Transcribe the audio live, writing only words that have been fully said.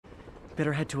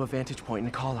Better head to a vantage point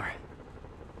and call her.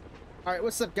 All right,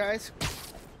 what's up, guys?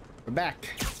 We're back.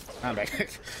 I'm back.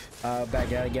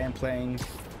 Back at again playing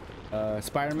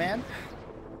Spider-Man.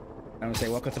 I'm gonna say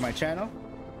welcome to my channel.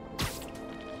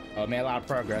 Made a lot of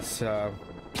progress.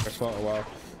 First of all,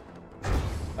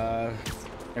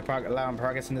 made a lot of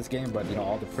progress in this game, but you know,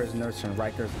 all the prisoners from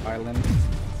Rikers Island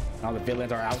and all the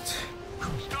villains are out.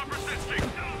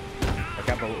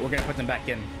 Okay, but we're gonna put them back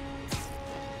in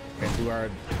and do our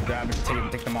damage to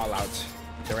take them all out.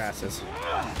 Their asses.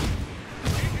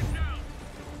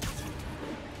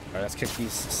 Alright, let's kick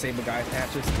these Sable guys'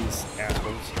 asses, these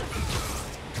assholes.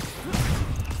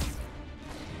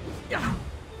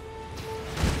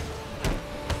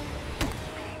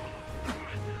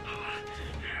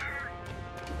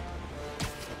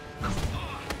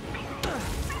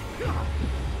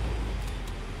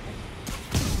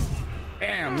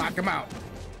 Bam, knock him out.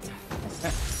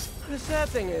 The sad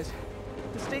thing is,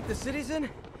 the state the city's in,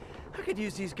 I could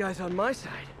use these guys on my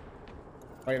side.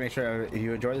 Alright, make sure if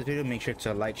you enjoyed this video, make sure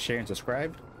to like, share, and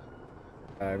subscribe.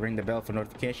 Ring the bell for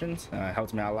notifications.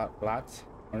 Helps me out a lot.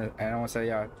 And I want to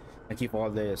say thank you for all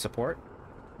the support.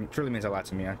 It truly means a lot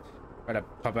to me. I try to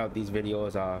pump out these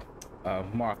videos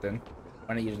more often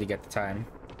when I usually get the time.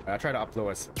 I try to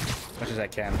upload as much as I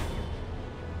can.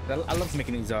 I love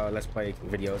making these let's play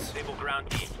videos.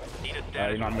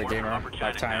 You know, I'm a gamer,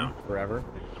 lifetime, forever.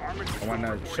 I want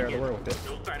to share the world with it.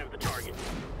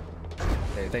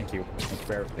 Hey, thank you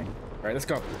for everything. All right, let's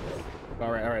go.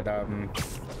 All right.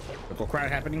 Local crowd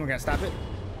happening. We're gonna stop it.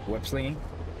 Whip slinging.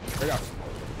 Here we go.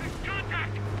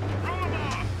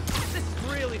 This is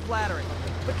really flattering.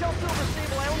 But tell Silver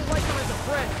Sable I only like him as a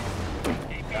friend.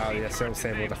 Oh yeah, Silver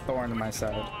Sable with a thorn in my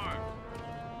side.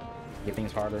 Get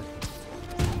things harder.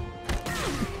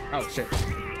 Oh shit.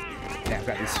 Yeah, I've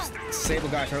got these Sable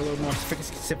guys are a little more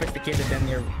sophisticated than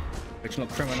your original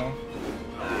criminal.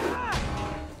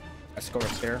 Let's go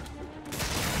right there.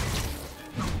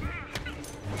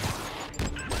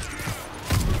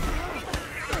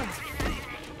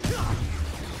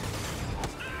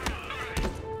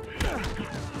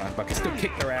 But I can still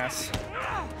kick their ass.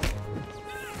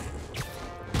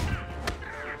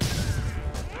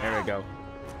 There we go.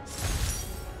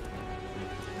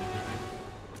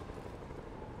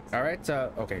 All right.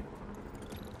 Okay.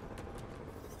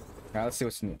 Now let's see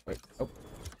what's new. Wait. Oh,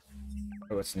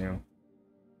 what's new?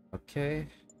 Okay.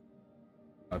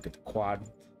 I'll get the quad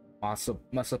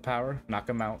muscle power. Knock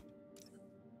him out.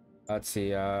 Let's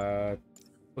see. Oh,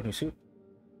 new suit.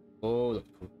 Oh,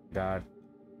 God.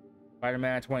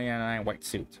 Spider-Man 2099 white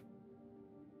suit.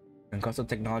 And custom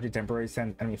technology temporarily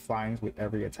sends enemy flying with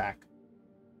every attack.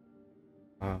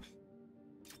 I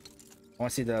want to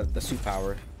see the suit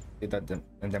power. See that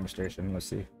in demonstration. Let's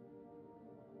see.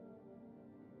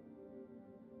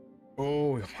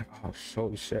 Oh my gosh!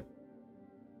 Holy shit!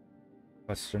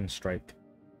 Western Strike.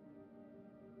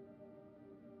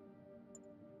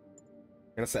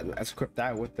 Let's equip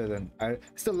that with the. I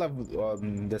still love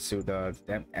this suit, the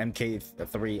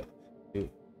MK3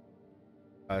 suit.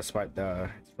 It's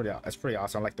pretty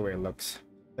awesome. I like the way it looks,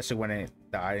 especially when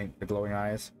the glowing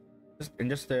eyes.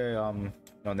 Just the you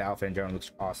know, the outfit in general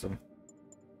looks awesome.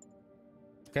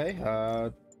 Okay.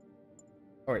 Oh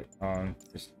wait. All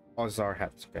these are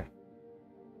hats. Okay.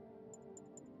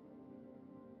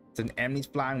 It's an enemies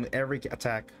flying with every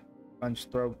attack. Punch,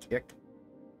 throw, kick.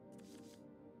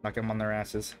 Knock them on their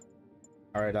asses.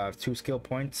 All right. I have 2 skill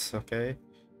points. Okay.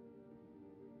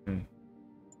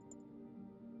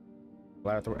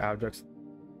 Lateral objects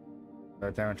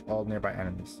damage all nearby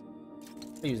enemies.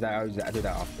 I use that. I do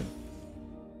that often.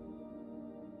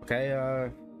 Okay.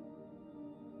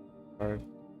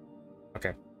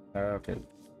 Okay. Okay.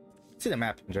 See the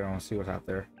map in general. See what's out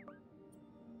there.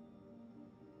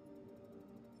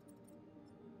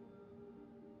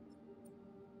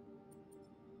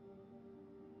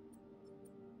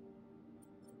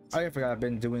 I forgot I've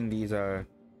been doing these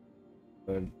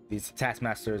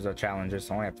Taskmasters challenges.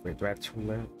 So I only have to wait. Do I have 2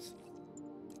 levels?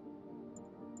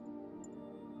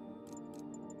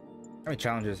 How many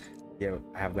challenges I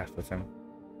have left with him?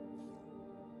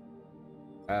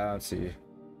 Let's see.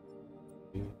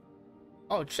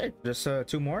 Oh shit, just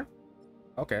 2 more?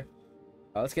 Okay.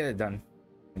 Let's get it done.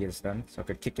 Get this done so I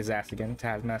could kick his ass again,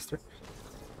 Taskmaster.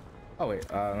 Oh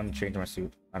wait, let me change my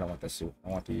suit. I don't want this suit. I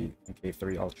want the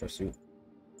MK3 Ultra suit.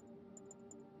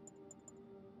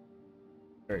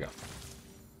 There we go.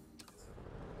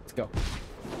 Let's go.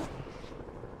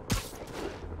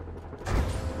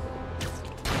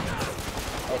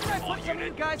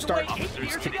 Okay. Start.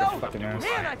 Just kick the fucking ass.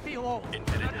 Man, I feel old.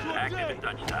 Active in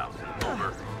Dutchtown.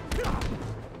 Over.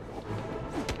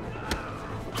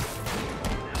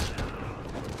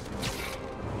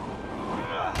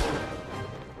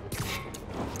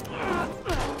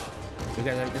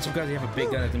 That's because you have a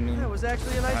big gun. Doesn't mean That was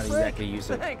actually a nice how to break. exactly use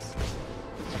it. Thanks.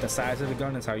 The size of the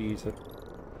gun is how you use it.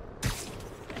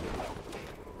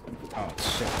 Oh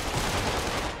shit.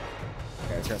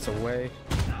 Okay, that's away.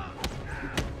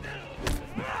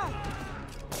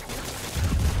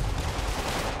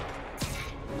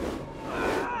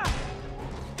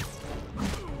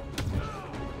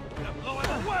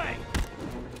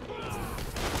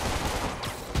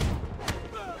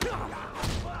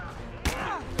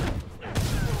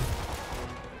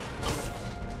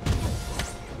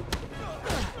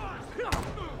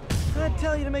 I'd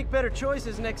tell you to make better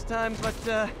choices next time,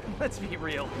 but let's be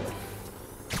real.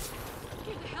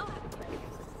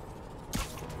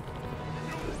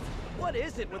 What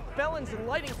is it with felons and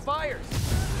lighting fires?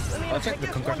 I mean, Let's check the I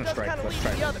guess concussion one does strike. kind of Let's lead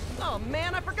try to the it. other. Oh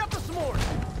man, I forgot the s'mores.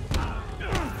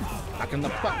 Knock him the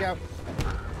fuck out.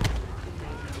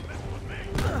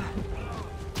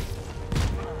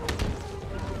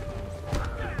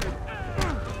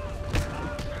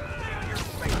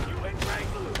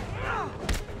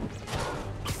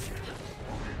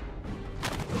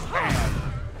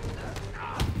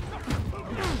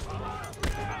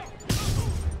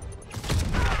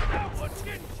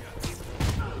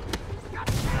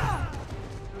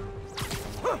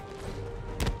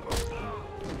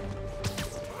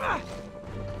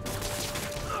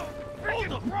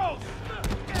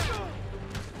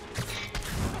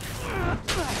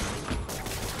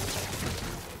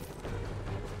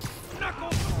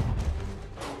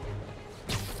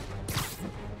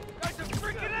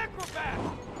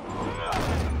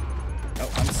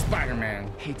 Oh, I'm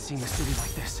Spider-Man. Hate seeing a city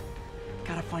like this.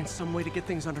 Gotta find some way to get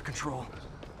things under control.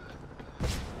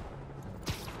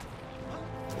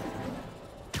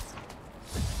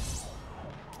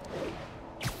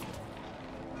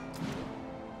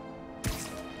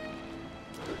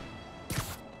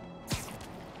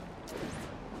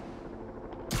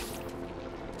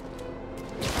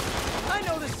 I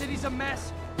know this city's a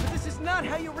mess, but this is not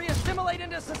how you re-assimilate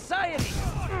into society.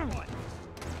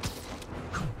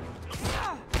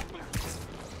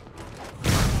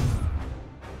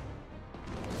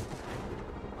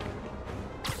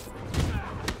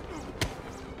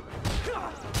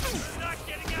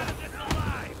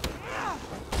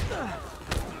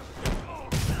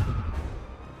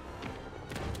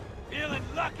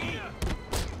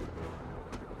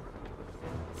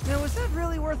 Now, was that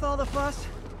really worth all the fuss?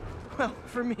 Well,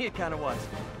 for me, it kind of was.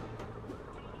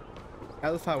 I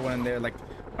love how when they're like,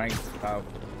 throw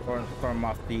them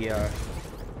off the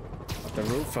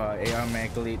roof,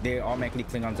 they automatically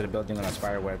cling onto the building on the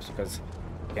spider webs because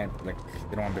they can't, like,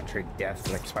 they don't want to betray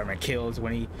death. Like Spider-Man kills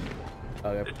when he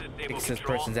kicks this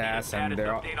person's ass and they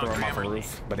throw him off a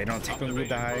roof, but they don't technically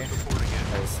die.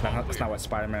 That's not what how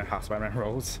Spider-Man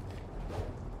rolls.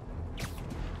 I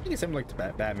think it's similar to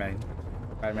Batman.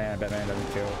 Batman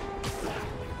doesn't kill.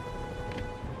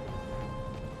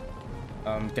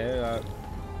 Okay,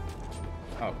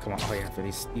 oh, come on. Oh, yeah, for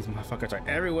these motherfuckers are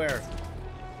everywhere.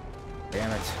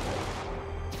 Damn it.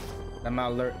 I'm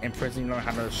not alert in prison, you know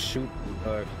how to shoot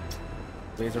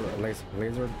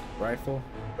laser rifle.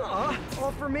 Aw,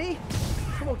 all for me?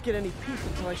 I won't get any peace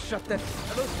until I shut that.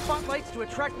 Are those spotlights to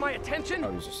attract my attention?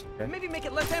 Oh, just okay. Maybe make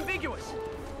it less ambiguous.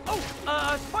 Oh,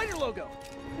 spider logo.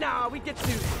 Nah, we get to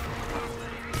do that.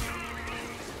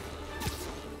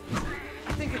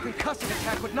 I think a concussive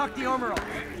attack would knock the armor off.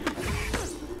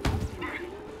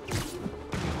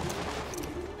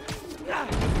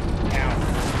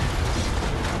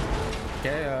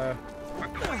 Okay,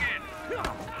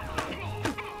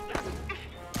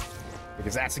 Pick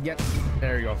his ass again.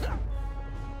 There you go.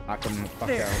 Knock him the fuck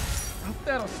There. out.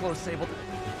 That'll slow Sable.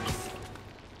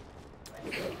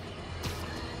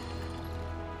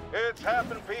 It's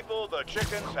happened, people. The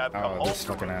chickens have come home. This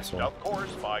fucking asshole. Of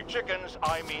course, by chickens,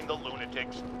 I mean the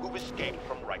lunatics who've escaped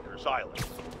from Rikers Island.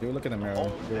 Dude, look in the mirror.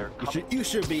 Oh, You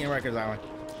should be in Rikers Island.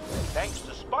 Thanks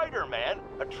to Spider-Man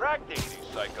attracting these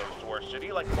psychos to our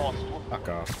city like moths to a Fuck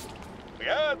off. We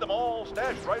had them all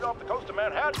stashed right off the coast of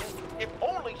Manhattan. If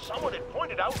only someone had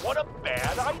pointed out what a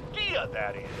bad idea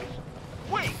that is.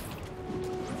 Wait,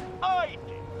 I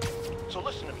did. So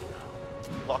listen to me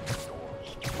now. Lock the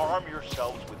doors. Arm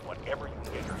yourselves with whatever you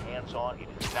can get your hands on. It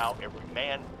is now every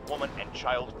man, woman, and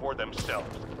child for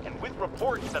themselves. And with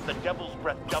reports that the Devil's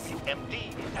Breath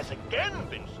WMD has again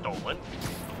been stolen,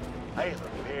 I have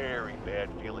a very bad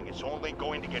feeling it's only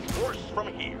going to get worse from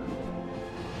here.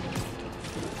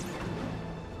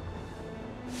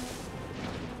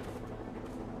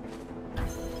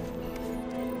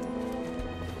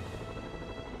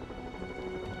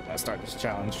 Let's start this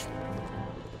challenge.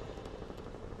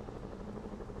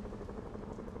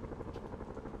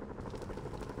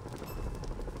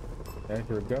 Okay,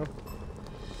 here we go.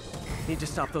 Need to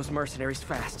stop those mercenaries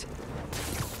fast.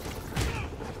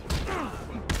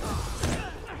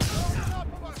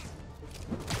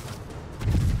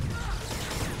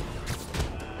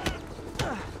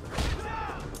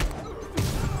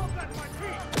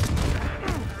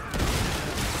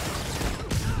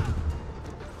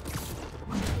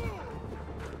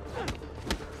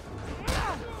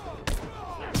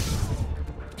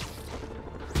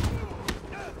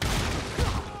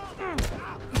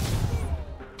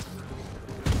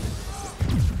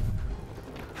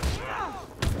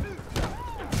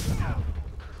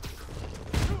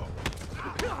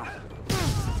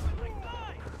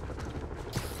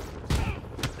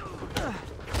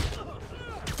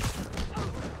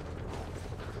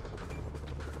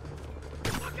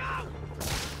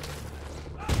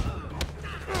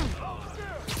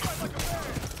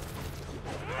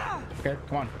 Okay,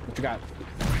 come on. What you got?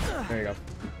 There you go.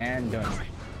 And done.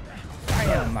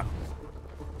 Bam!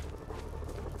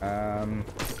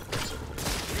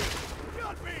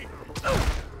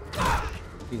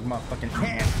 These motherfucking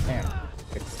hands. Damn.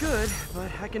 It's good,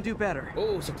 but I can do better.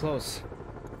 Oh, so close.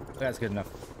 That's good enough.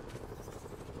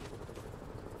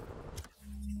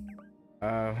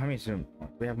 How many zoom? Do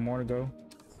we have more to go?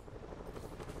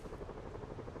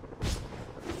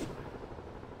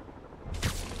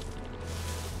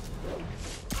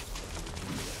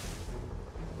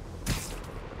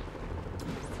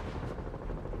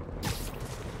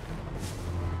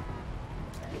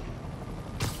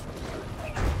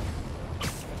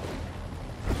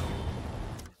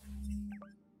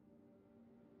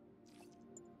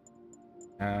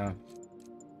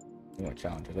 More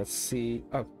challenges. Let's see.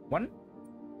 Oh, one.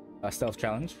 Stealth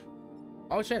challenge.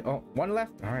 Oh shit. Oh, one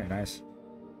left. All right, nice.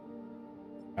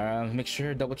 Make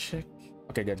sure double check.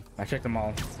 Okay, good. I checked them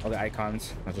all the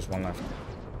icons. There's just one left.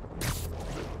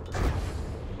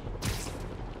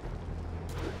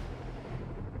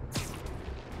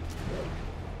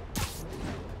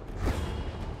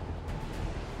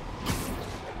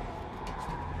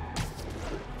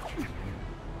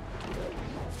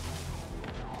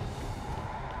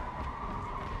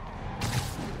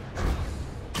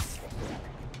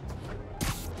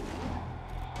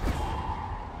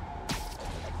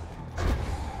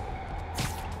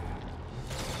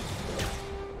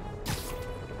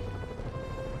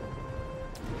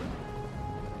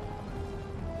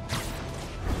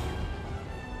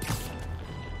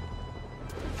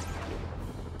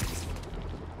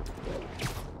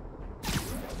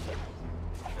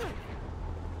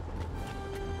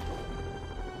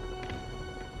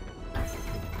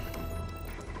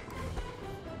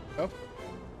 Oh.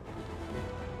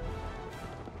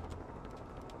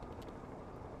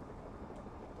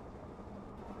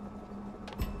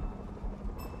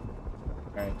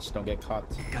 Alright, just don't get caught.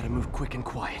 Gotta move quick and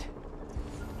quiet.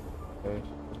 Okay,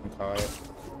 just be quiet.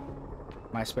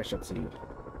 My specialty.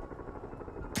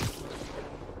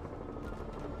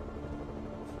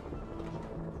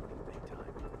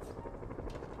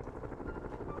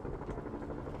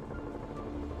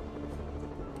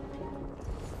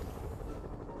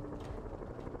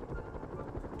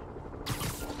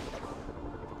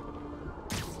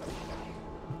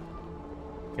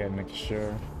 Okay, make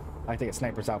sure. I think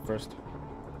snipers out first.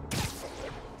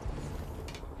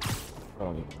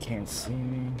 Oh, you can't see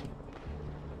me.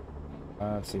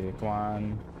 Let's see. Come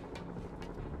on.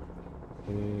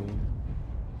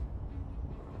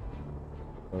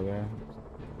 Go there.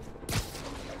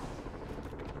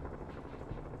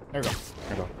 There we go.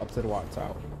 There we go. Up to the water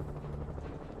tower.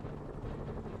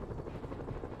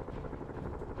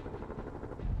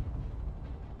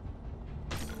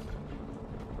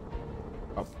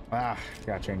 Oh,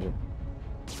 gotta change it.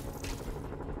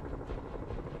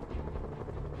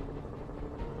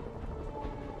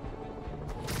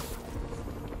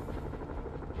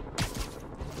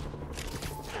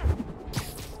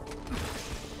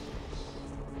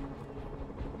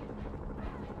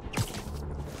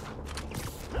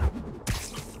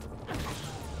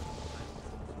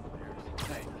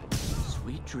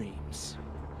 Sweet dreams.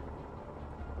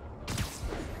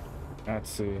 Let's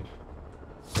see.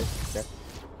 Yep.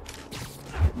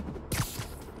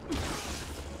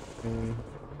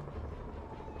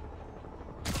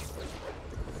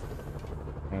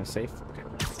 Safe. Okay.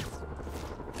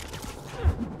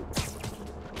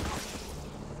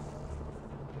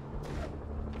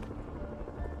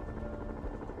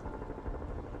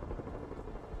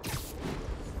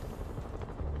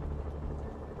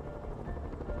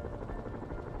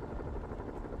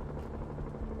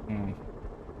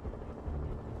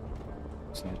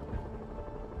 Sniper.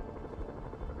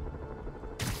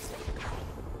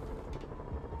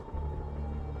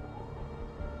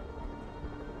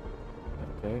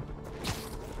 Okay.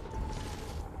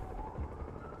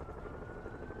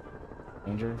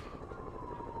 Danger.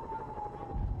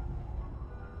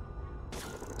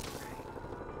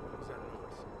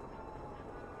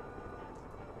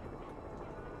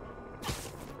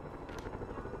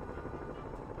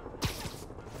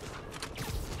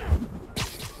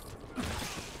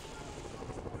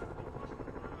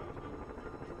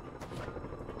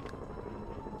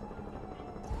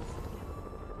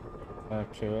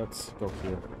 Okay, let's go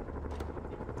here.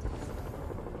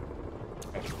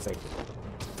 Okay, safe.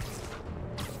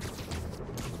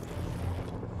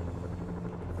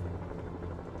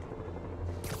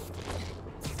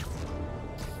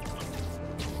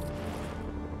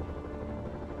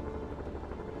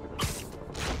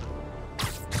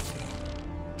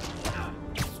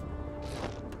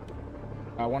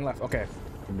 One left. Okay.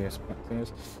 Can be a thing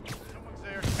is. Someone's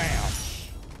there. Bam.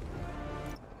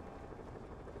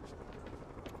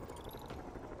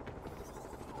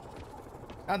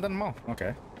 And then more.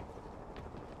 Okay.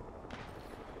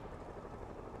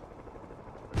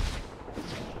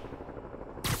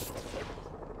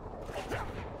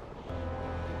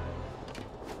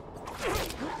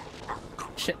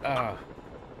 Shit. That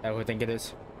who I think it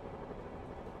is.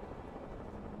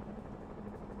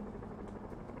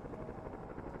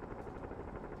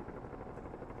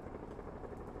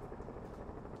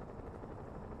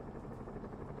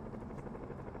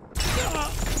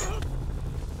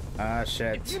 Ah,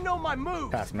 shit. If you know my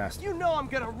moves, That's messed. you know I'm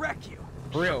gonna wreck you.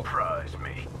 Real. Surprise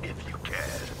me if you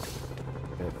can.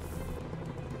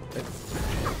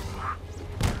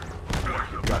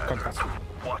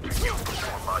 Watching you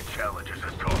perform my challenges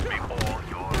has taught me all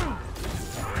your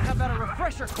moves. How about a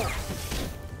refresher course?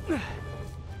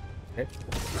 Hit.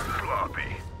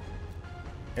 Sloppy.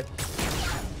 Hit.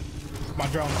 Come on,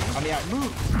 drone. On the out.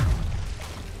 Move.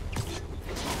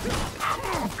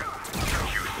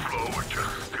 You slow or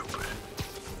just stupid.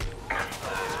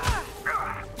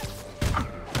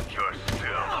 You're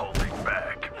still holding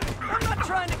back. I'm not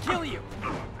trying to kill you.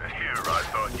 Here I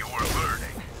thought you were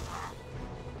learning.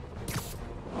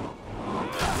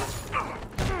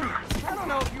 I don't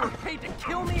know if you were paid to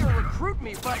kill me or recruit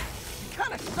me, but you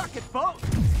kind of suck at both.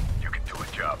 You can do a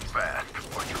job fast,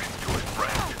 or you can do it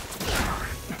right.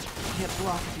 Can't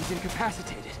block if he's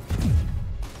incapacitated.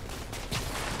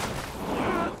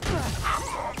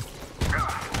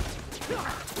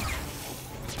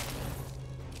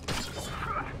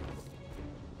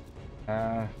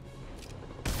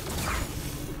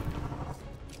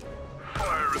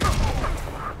 Fire in the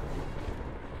hole.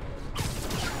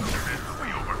 This will be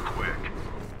over quick.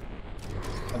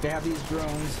 They have these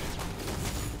drones.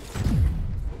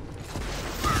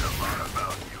 Learn a lot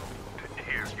about you. Didn't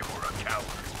hear you were a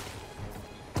coward.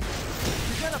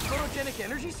 You got a photogenic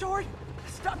energy sword?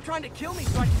 Stop trying to kill me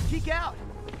so I can geek out.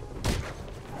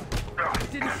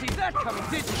 Didn't see that coming,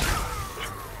 did you?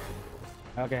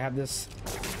 Okay, have this.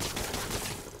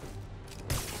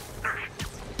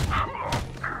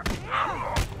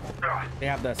 They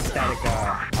have the static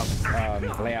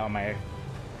layout on my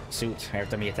suit. Every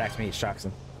time he attacks me, he shocks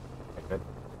him. Okay, good.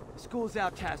 School's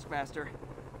out, Taskmaster.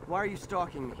 Why are you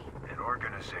stalking me? An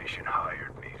organization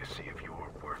hired me to see if you were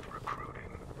worth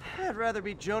recruiting. I'd rather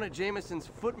be Jonah Jameson's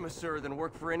foot masseur than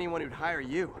work for anyone who'd hire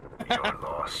you. Your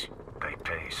loss. They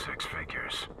pay 6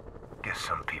 figures. Guess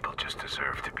some people just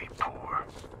deserve to be poor.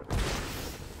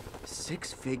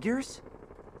 6 figures?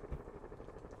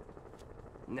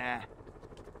 Nah.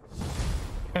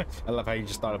 I love how you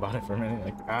just thought about it for a minute.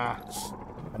 Like,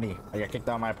 honey, I got kicked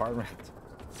out of my apartment.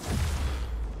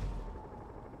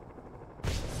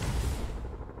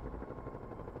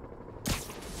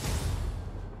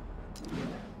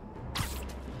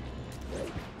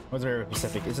 Was there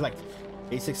specific? Is it like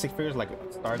basic 6 figures, like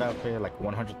start out pay like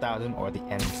 100,000, or the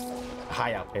end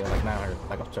high out pay like 900,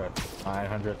 like up to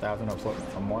 900,000 or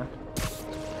more?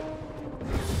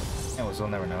 Anyways, we'll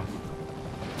never know.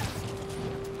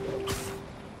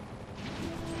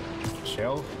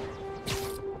 Chill.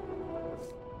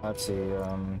 Let's see.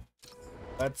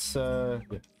 Let's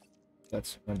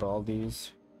remember all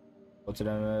these. Go to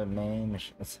the main.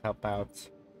 Let's help out.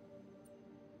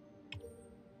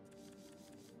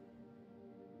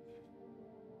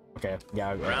 Okay,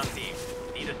 yeah. Ground team,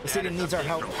 need a The city status needs our update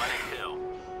help. from Lennox Hill.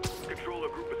 Control, a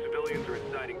group of civilians are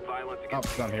inciting violence Oh,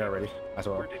 against I'm here already. As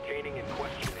well. We're detaining and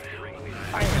questioning the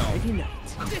ringleaders. I know. Maybe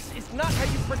not. This is not how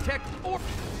you protect or...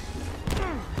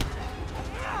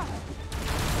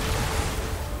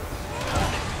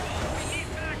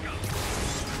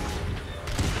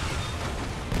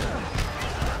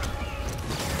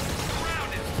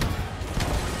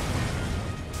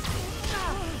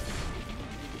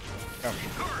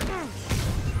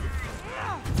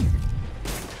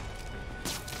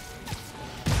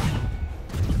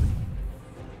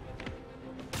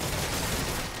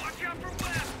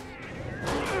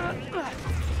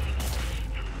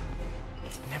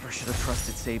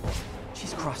 disabled.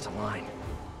 She's crossed a line.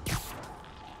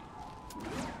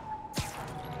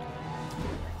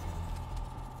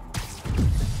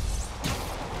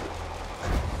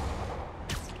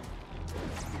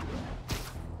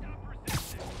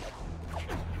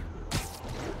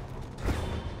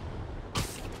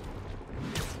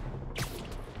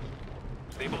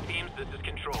 Stable teams, this is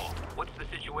Control. What's the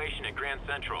situation at Grand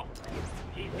Central?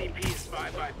 TCP is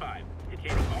 5 by 5,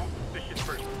 detaining all suspicious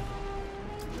persons.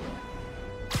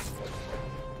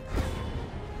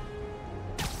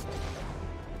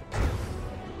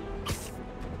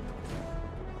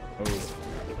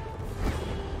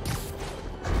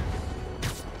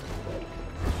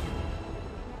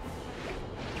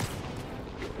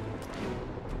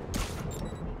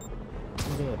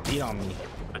 Beat on me.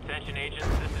 Attention agents,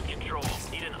 this is Control.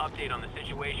 Need an update on the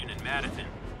situation in Madison.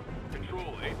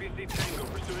 Control, APC Tango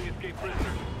pursuing escaped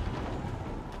prisoners.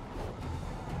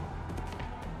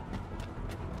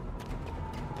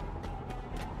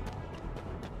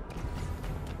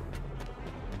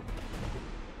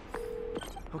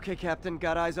 Okay, Captain,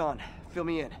 got eyes on. Fill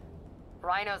me in.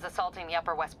 Rhino's assaulting the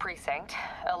Upper West Precinct.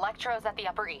 Electro's at the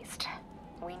Upper East.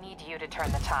 We need you to turn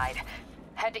the tide.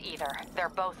 Head to either. They're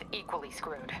both equally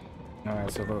screwed. Alright,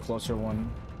 so go to closer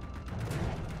one.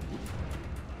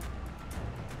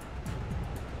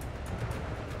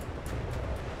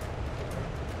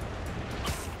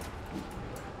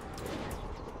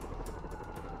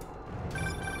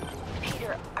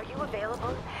 Peter, are you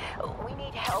available? We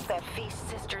need help at Feast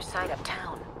Sisters side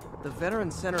uptown. The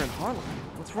Veterans Center in Harlem.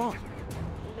 What's wrong?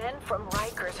 Men from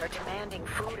Rikers are demanding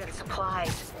food and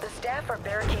supplies. The staff are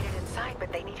barricaded inside,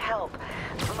 but they need help.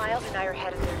 Miles and I are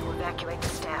headed there to evacuate the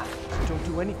staff. Don't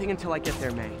do anything until I get there,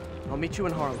 May. I'll meet you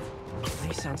in Harlem.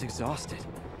 May sounds exhausted.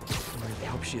 I really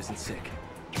hope she isn't sick.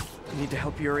 I need to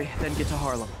help Yuri, then get to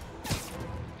Harlem.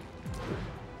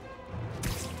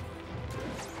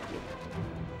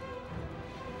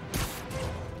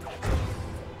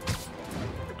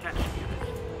 Attention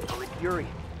units. Yuri,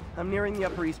 I'm nearing the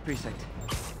Upper East Precinct.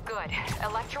 Good.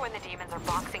 Electro and the demons are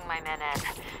boxing my men in.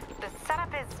 The setup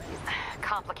is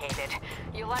complicated.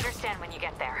 You'll understand when you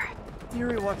get there.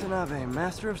 Yuri Watanabe,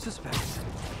 master of suspense.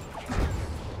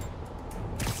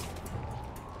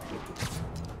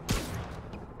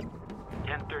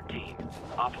 (10-13).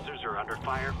 Officers are under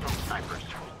fire from snipers.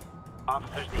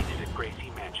 Officers needed at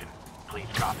Gracie Mansion. Please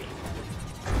copy.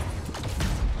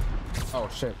 Oh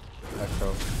shit. Let's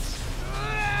go.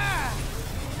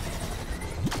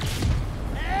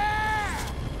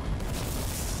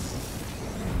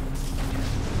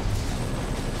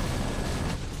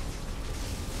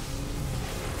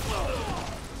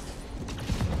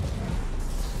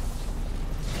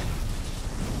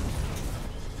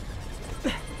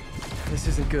 This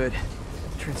isn't good.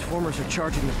 Transformers are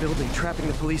charging the building, trapping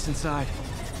the police inside.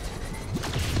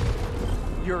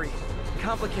 Yuri,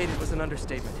 complicated was an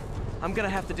understatement. I'm gonna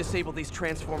have to disable these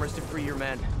transformers to free your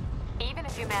men. Even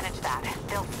if you manage that,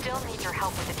 they'll still need your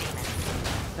help with the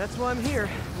demons. That's why I'm here,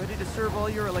 ready to serve all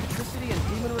your electricity and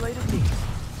demon-related needs.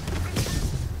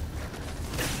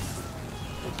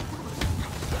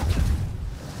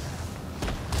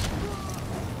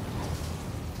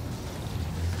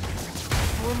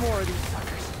 Four more of these suckers.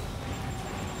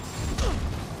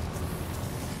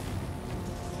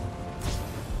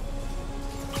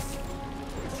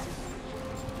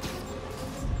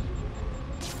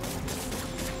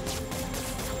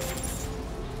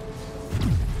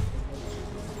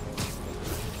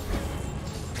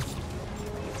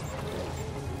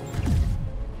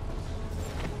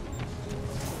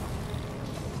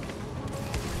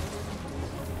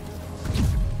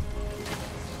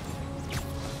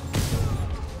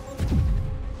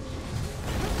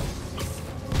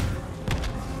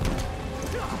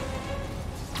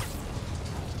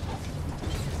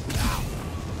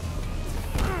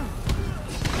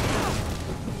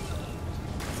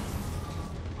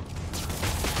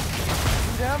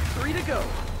 Down, 3 to go.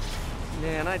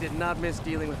 Man, I did not miss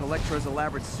dealing with Electro's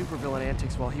elaborate supervillain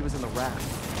antics while he was in the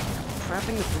raft.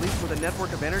 Trapping the police with a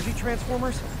network of energy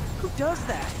transformers? Who does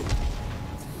that?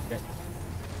 Okay.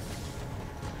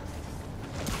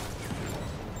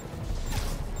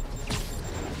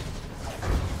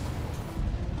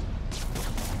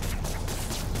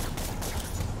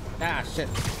 Ah, shit.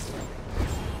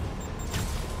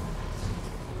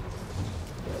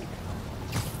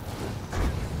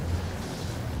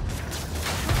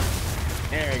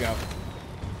 There you go.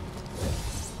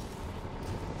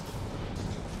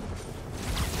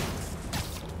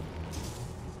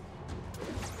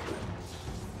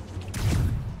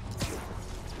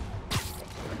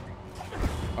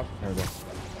 Oh, there we go.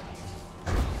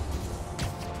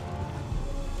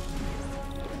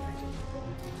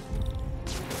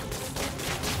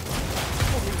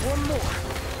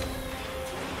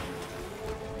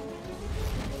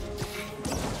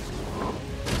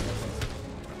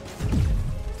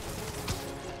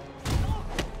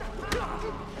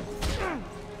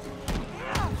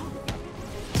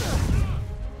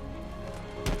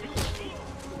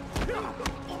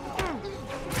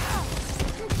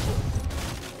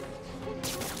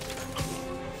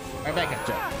 Right back at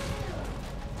you.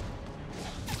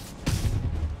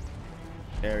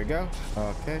 There we go.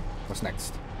 Okay. What's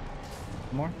next?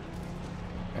 More?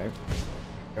 Okay.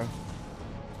 Go.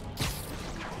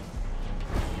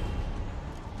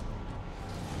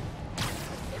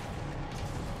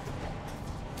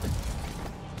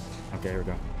 Okay, here we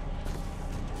go.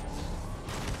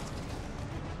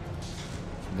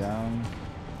 Down.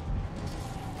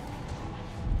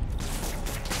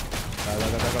 Go.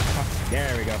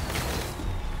 There we go.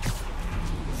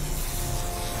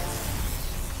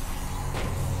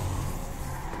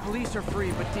 Police are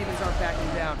free, but demons aren't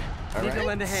backing down. Need to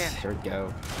lend a hand. There we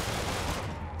go.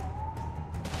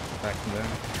 Back there.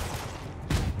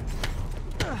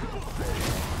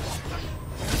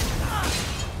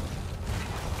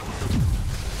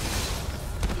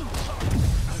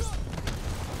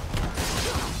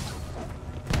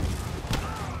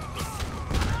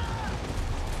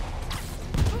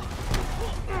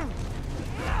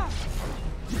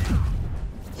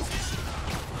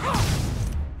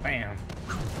 Bam.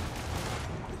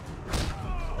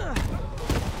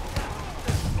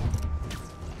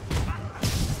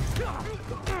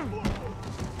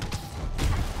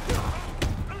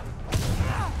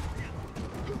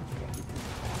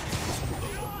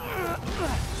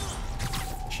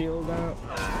 Shield out.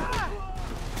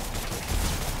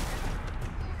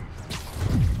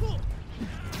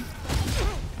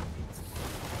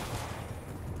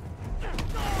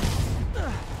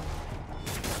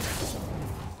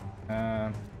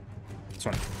 This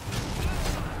one.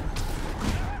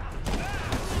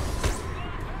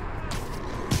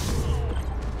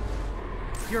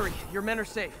 Yuri, your men are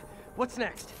safe. What's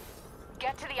next?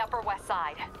 Get to the Upper West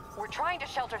Side. We're trying to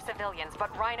shelter civilians,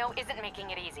 but Rhino isn't making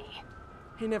it easy.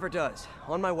 He never does.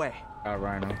 On my way.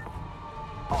 Rhino.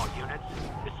 All units,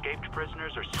 escaped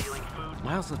prisoners are stealing food.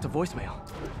 Miles left a voicemail.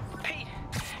 Pete!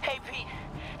 Hey, Pete.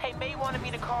 Hey, May wanted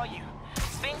me to call you.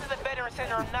 Things at the Veteran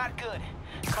Center are not good.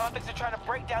 Convicts are trying to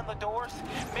break down the doors.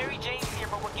 Mary Jane's here,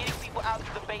 but we're getting people out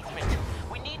to the basement.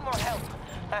 We need more help.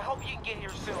 I hope you can get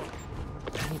here soon.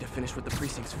 I need to finish with the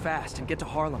precincts fast and get to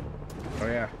Harlem. Oh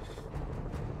yeah.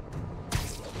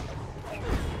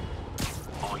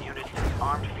 All units,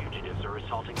 armed fugitives are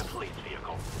assaulting a police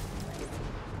vehicle.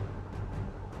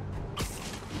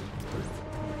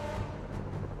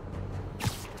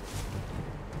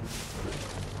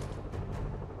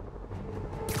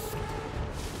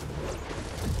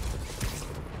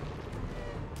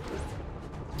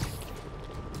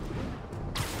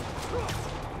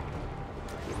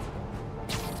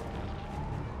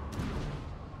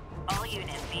 All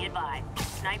units, be advised.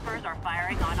 Snipers are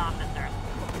firing on officers.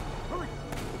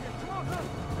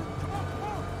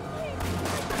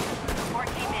 Report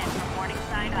came in from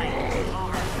Morningside Heights.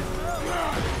 Over.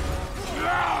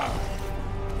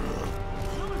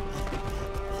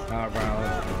 Oh,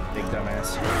 Rhino, big dumbass.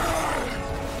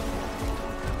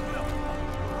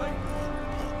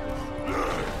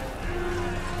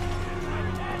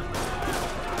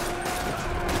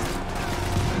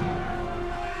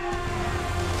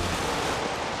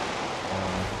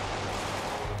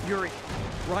 Yuri,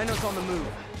 Rhino's on the move,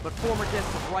 but former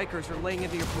guests of Rikers are laying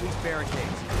into your police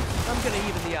barricades. I'm gonna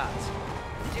even the odds.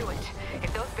 Do it.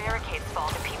 If those barricades fall,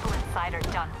 the people inside are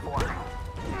done for.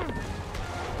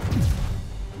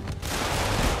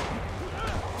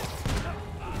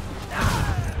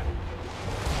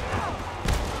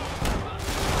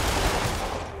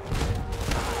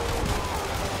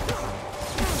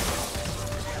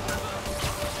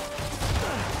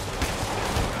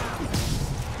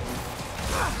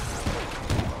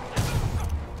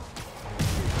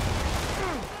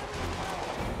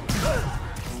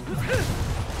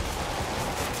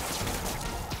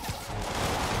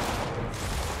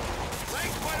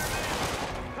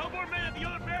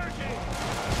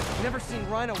 Never seen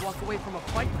Rhino walk away from a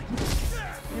fight like this.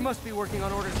 He must be working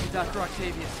on orders from Dr.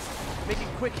 Octavius, making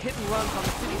quick hit and runs on the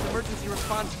city's emergency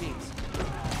response teams.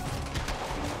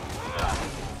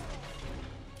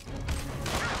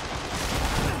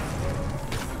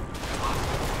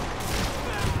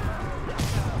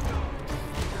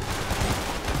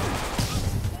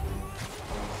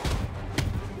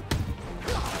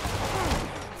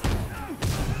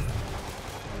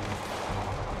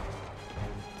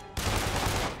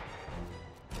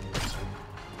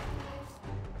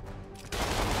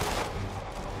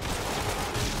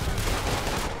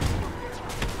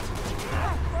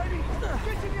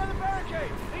 Get to the other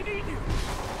barricade!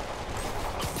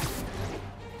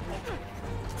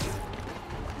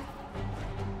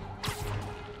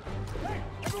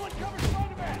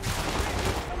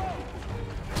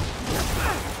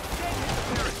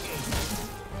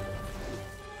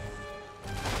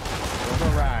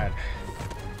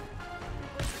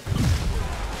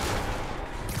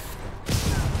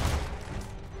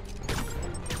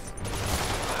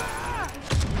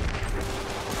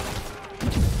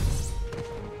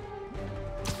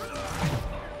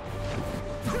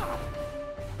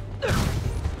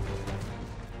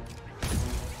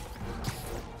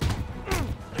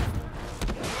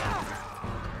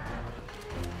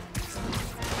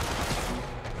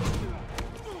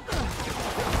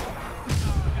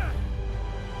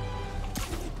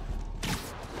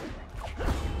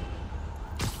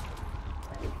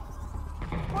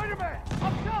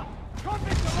 Up top!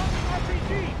 Convicts are launching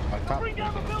RPG! Up top. Bring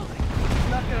down the building!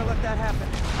 Not gonna let that happen.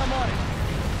 I'm on it.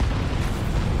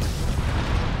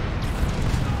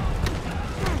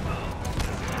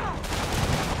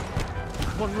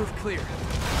 One roof clear.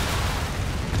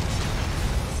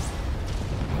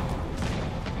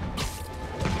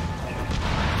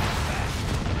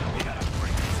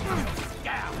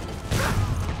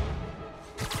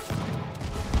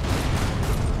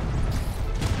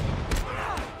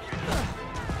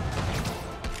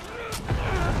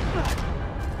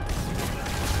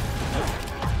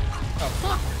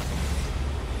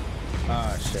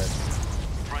 Ah, shit.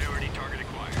 Priority target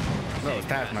acquired. No, it's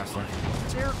Taskmaster.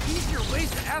 There are easier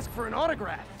ways to ask for an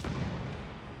autograph.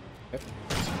 Yep.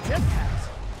 Jetpacks?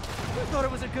 Who thought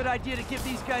it was a good idea to give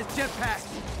these guys jetpacks?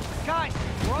 Guys,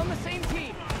 we're on the same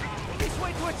team. Please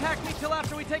wait to attack me till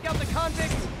after we take out the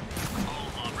convicts.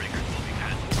 All lawbreakers will be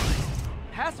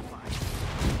pacified.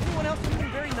 Pacified? Anyone else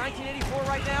feeling very 1984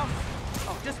 right now?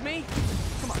 Oh, just me?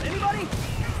 Come on, anybody?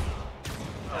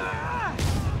 Ah!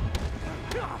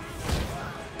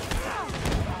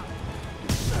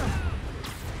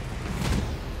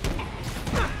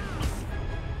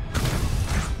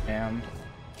 And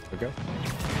we go.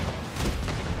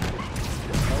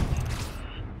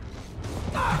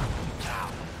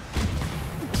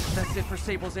 That's it for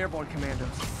Sable's airborne commandos.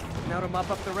 Now to mop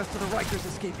up the rest of the Rikers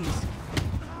escapees.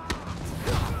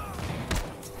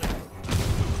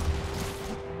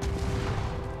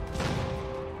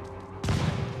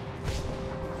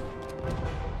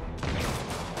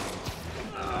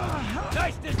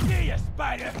 Nice to see you,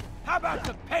 Spider! How about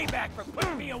some payback for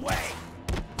putting me away?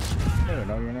 I don't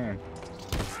know your name.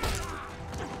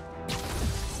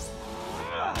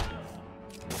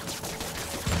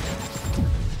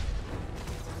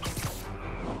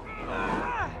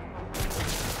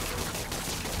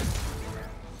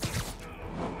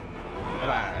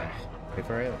 Bye-bye. Wait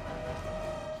for it.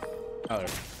 Oh,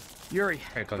 Yuri,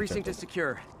 Hey, come precinct check. is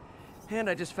secure. And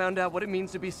I just found out what it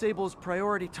means to be Sable's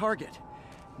priority target.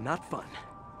 Not fun.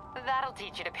 That'll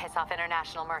teach you to piss off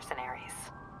international mercenaries.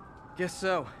 Guess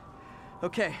so.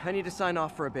 Okay, I need to sign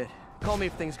off for a bit. Call me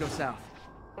if things go south.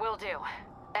 Will do.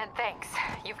 And thanks.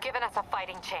 You've given us a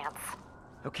fighting chance.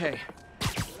 Okay.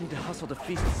 Need to hustle to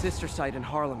Feast's sister site in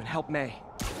Harlem and help May.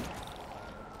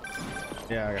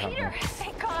 yeah, I got Peter, me.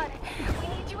 thank God.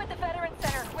 We need you at the Veterans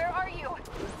Center. Where are you?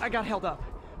 I got held up.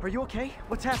 Are you okay?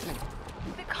 What's happening?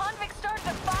 The convicts started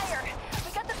a fire.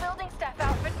 We got the building staff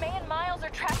out, but May and Miles are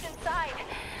trapped inside.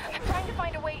 I'm trying to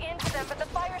find a way into them, but the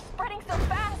fire's spreading so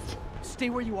fast.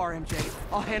 Stay where you are, MJ.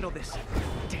 I'll handle this.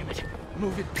 Damn it.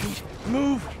 Move it, Pete.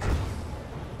 Move!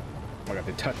 I got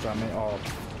the touch on me. Oh,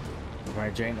 my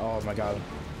Jane. Oh my god.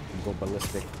 Go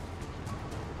ballistic.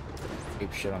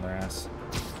 Ape shit on their ass.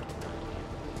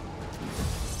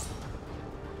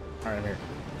 Alright, I'm here.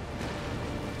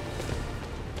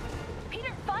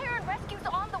 Peter, fire and rescue's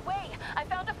on the way. I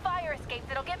found a fire escape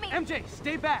that'll get me... MJ,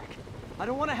 stay back! I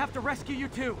don't want to have to rescue you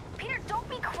too. Peter, don't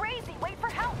be crazy. Wait for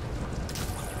help.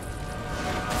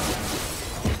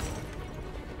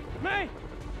 May!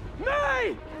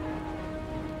 May!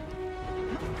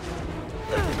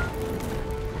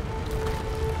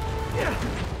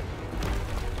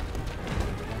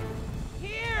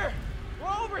 Here!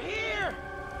 We're over here!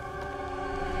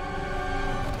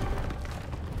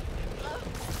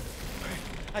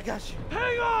 I got you.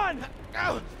 Hang on!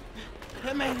 Oh.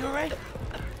 Hey, man, you alright?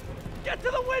 Get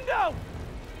to the window!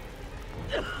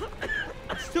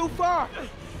 It's too far.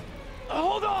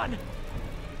 Hold on!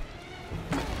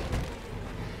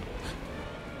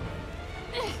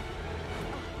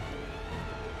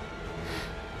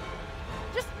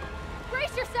 Just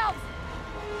brace yourselves.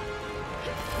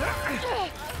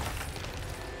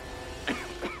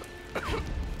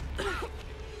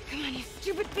 Come on, you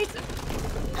stupid piece of...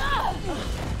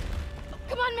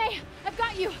 Come on, May. I've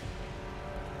got you.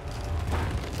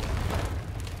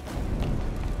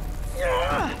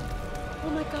 Oh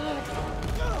my God.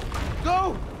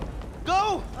 Go!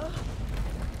 Go!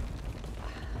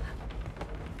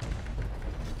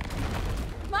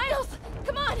 Miles,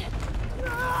 come on.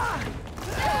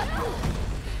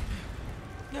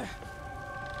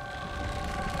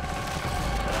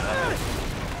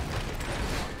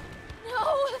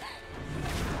 No.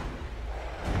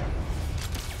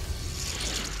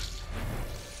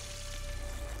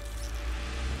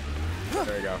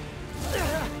 There you go.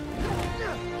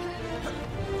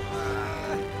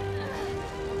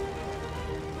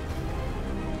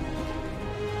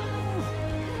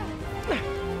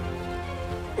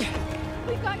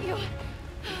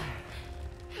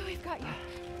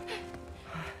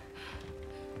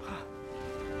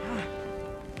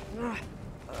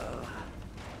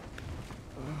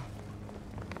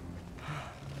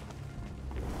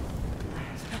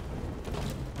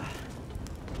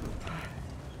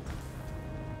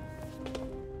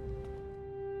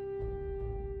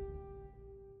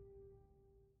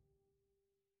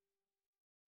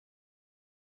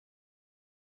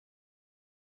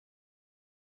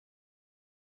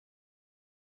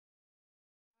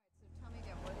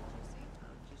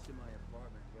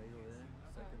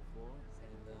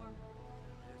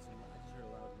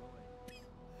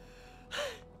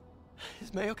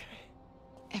 Is May okay?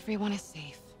 Everyone is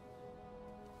safe.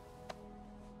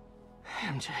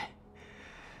 MJ,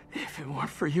 if it weren't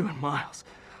for you and Miles,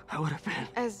 I would have been...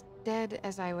 As dead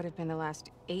as I would have been the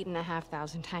last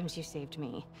 8,500 times you saved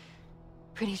me.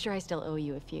 Pretty sure I still owe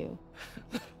you a few.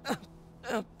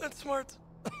 That's smart.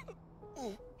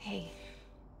 Hey.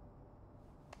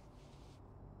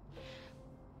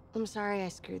 I'm sorry I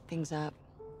screwed things up.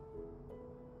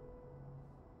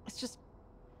 It's just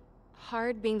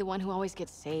hard being the one who always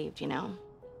gets saved, you know?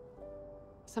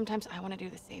 Sometimes I want to do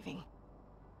the saving.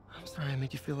 I'm sorry I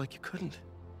made you feel like you couldn't.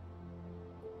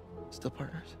 Still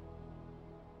partners?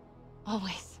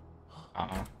 Always.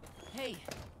 Hey.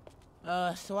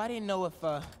 So I didn't know if,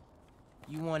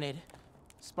 you wanted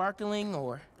sparkling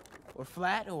or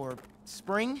flat or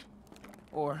spring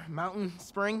or mountain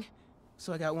spring.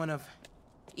 So I got one of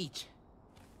each.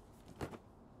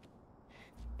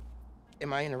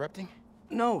 Am I interrupting?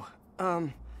 No.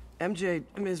 MJ,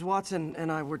 Ms. Watson,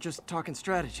 and I were just talking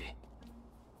strategy.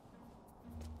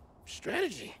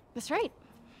 Strategy? That's right.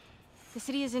 The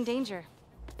city is in danger.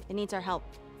 It needs our help.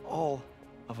 All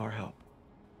of our help.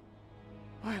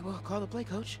 All right, well, call the play,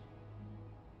 coach.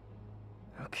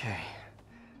 Okay.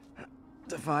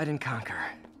 Divide and conquer.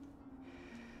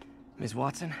 Ms.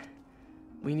 Watson,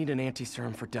 we need an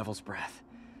anti-serum for Devil's Breath.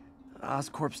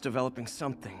 Oscorp's developing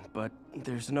something, but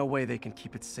there's no way they can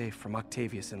keep it safe from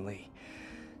Octavius and Lee.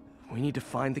 We need to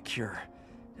find the cure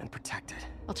and protect it.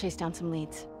 I'll chase down some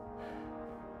leads.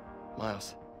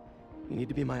 Miles, you need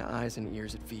to be my eyes and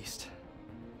ears at Feast.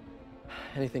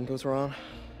 Anything goes wrong,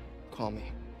 call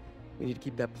me. We need to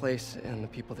keep that place and the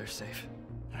people there safe.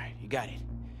 All right, you got it.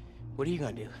 What are you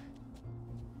gonna do?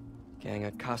 Gang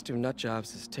at Costume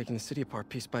Nutjobs is taking the city apart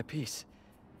piece by piece.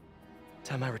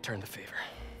 Time I return the favor.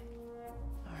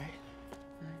 All right.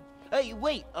 Hey,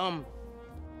 wait, how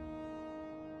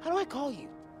do I call you?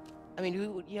 I mean,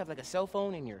 you have like a cell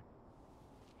phone in your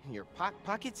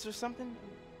pockets or something?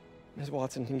 Ms.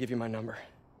 Watson can give you my number.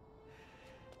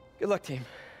 Good luck, team.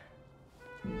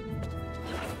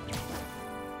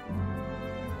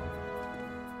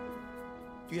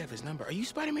 You have his number. Are you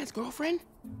Spider-Man's girlfriend?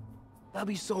 That'd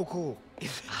be so cool.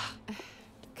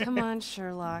 Come on,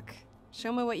 Sherlock.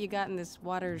 Show me what you got in this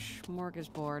water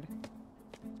smorgasbord.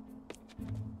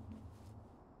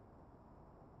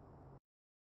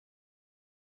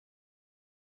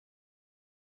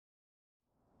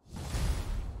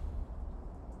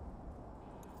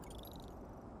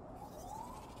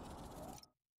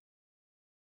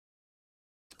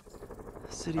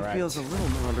 The city feels a little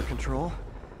more under control.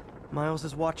 Miles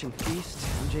is watching Feast,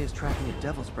 MJ is tracking a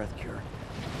Devil's Breath cure.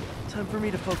 Time for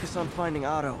me to focus on finding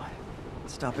Otto, and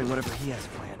stopping whatever he has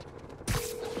planned.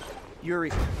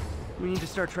 Yuri, we need to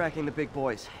start tracking the big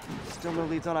boys. Still no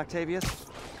leads on Octavius?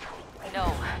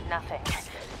 No, nothing.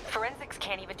 Forensics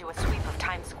can't even do a sweep of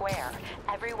Times Square.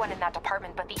 Everyone in that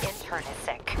department but the intern is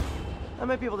sick. I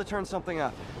might be able to turn something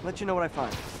up. Let you know what I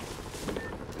find.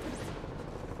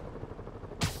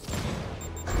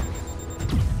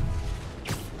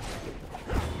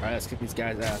 Alright, let's kick these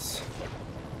guys' ass.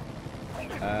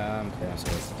 Okay, that's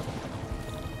good.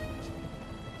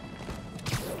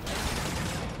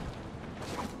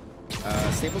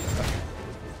 Staple.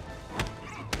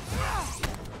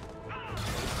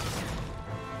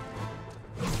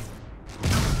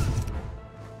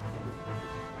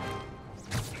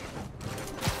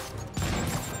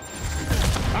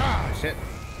 Ah, shit.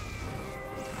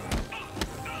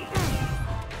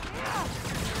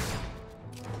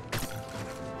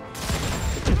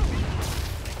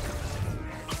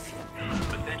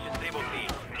 Attention, Sable Team.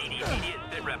 Need immediate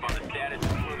sit rep on the status of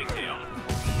Bloomingdale.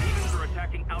 Demons are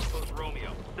attacking Outpost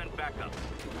Romeo. Send backup.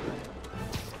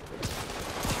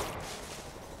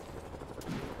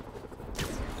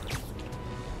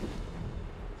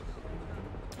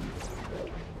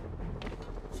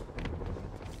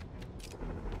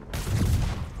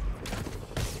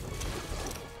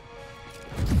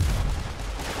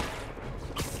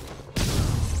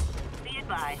 Be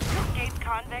advised, escaped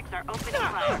convicts are opening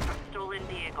fire from stolen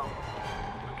vehicle.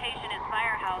 Location is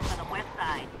Firehouse on the west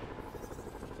side.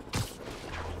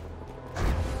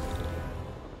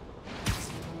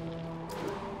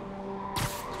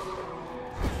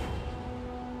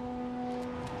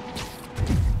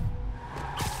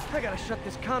 I gotta shut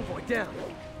this convoy down.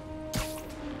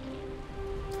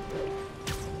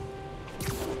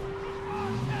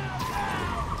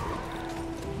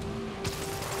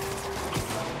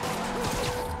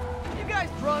 You guys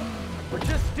drunk? We're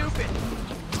just stupid.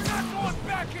 We're not going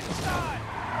back inside!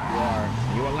 You are.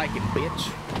 You are like it,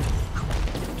 bitch.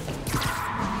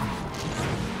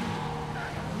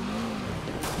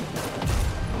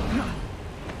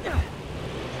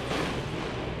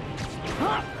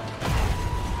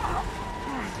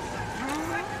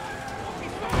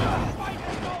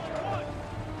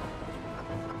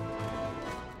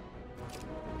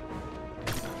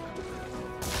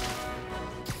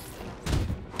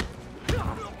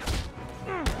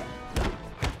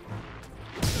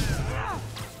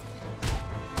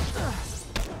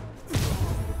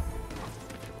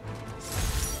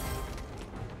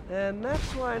 And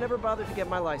that's why I never bothered to get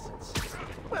my license.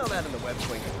 Well, that and the web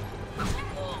swing.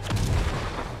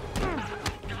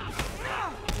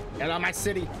 Get out of my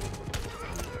city.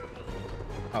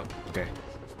 Oh, okay.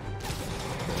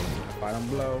 Bottom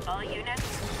blow. All units,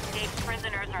 escaped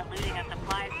prisoners are looting a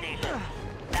supply station.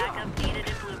 Backup needed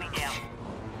in Bloomingdale.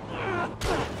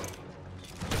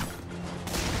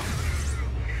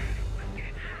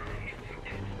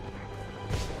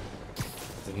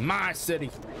 This is my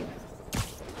city.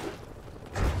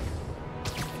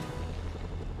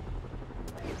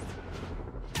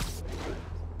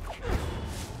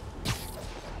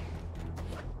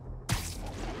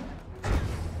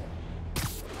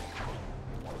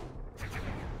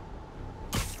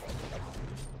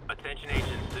 Attention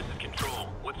agents, this is Control.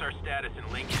 What's our status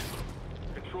in Lincoln?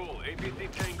 Control, APC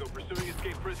Tango pursuing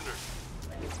escaped prisoners.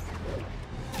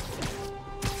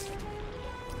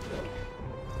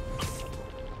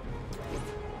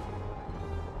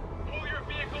 Pull your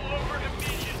vehicle over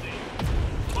immediately.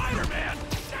 Spider-Man!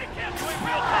 They can't do it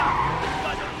real fast.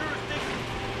 By the jurisdiction.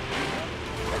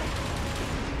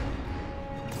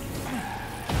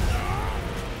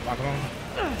 Lock him on.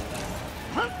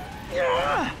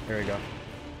 There we go.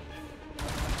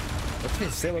 What's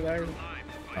his sailor guy?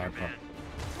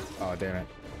 Oh, damn it.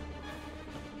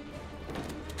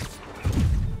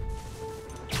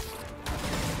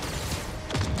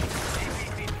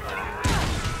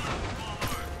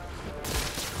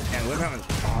 And Woodhound is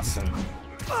awesome.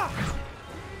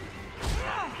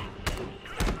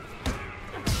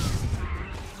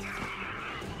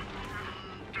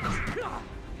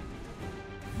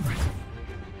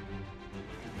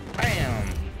 Bam!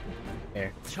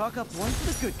 There. Chalk up one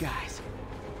for the good guys.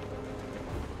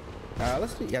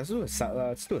 Let's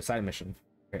do a side mission.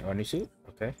 Okay, a new suit.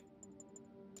 Okay.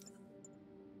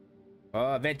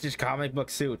 Oh, vintage comic book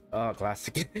suit. Oh,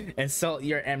 classic. Insult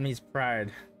your enemy's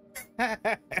pride. I'll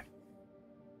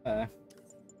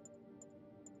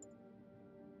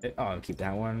keep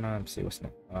that one. Let's see what's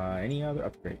next. Any other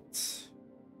upgrades?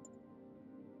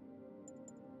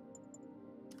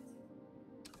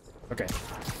 Okay.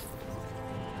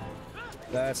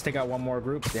 Let's take out one more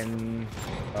group, then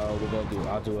I'll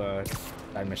do a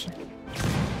side mission. Here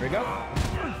we go.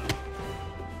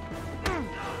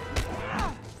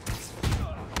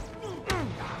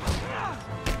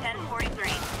 1043.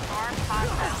 Armed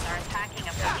hostiles are attacking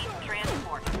a police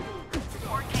transport.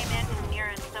 Report came in from near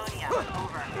Ansonia.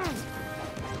 Over.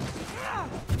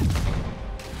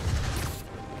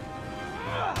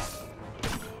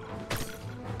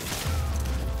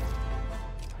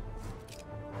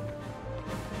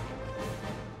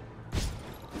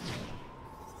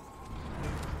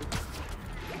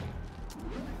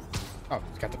 Oh,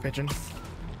 got the pigeon.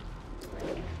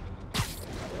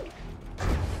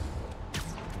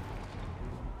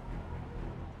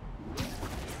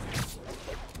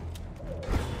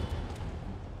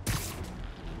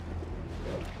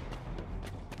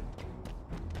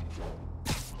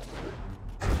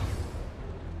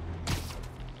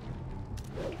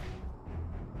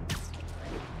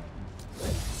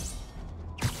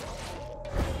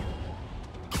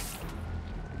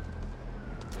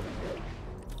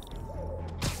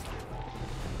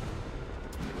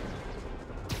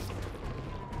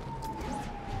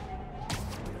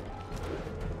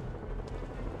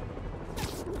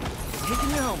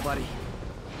 Taking you home, buddy.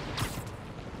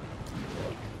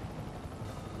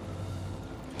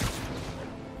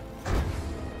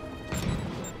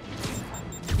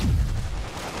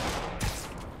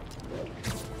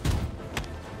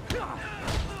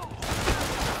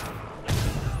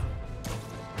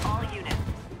 All units,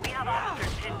 we have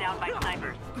officers pinned down by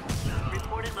snipers.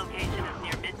 Reported location is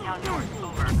near Midtown North.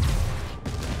 Over.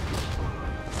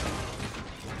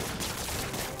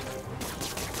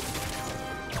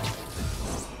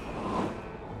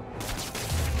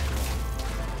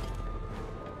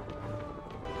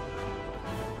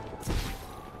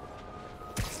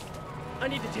 I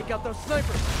need to take out those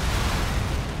snipers.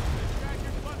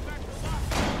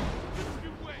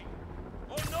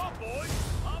 Oh no, boys!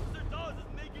 Officer Dawes is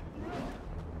making through.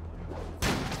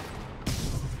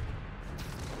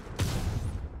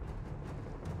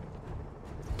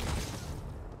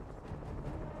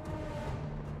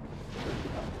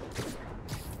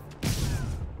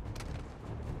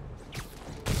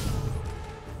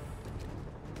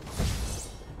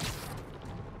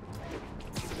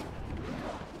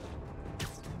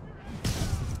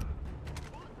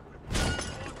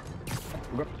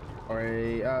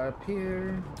 Right up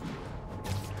here.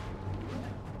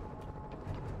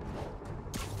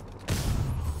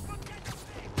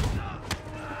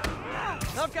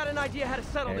 I've got an idea how to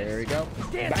settle this. There we go.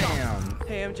 Dance Bam! off.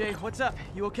 Hey, MJ, what's up?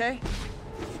 You okay?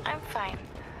 I'm fine.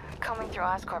 Combing through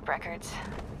Oscorp records.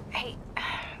 Hey,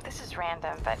 this is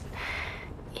random, but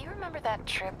you remember that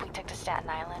trip we took to Staten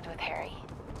Island with Harry?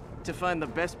 To find the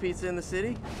best pizza in the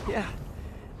city? Yeah.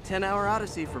 10-hour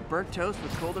odyssey for burnt toast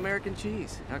with cold American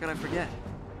cheese. How could I forget?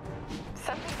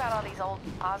 Something about all these old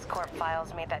Oscorp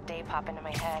files made that day pop into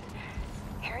my head.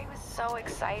 Harry was so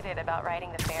excited about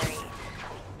riding the ferry.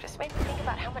 Just made me think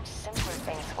about how much simpler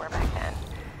things were back then.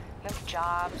 No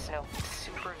jobs, no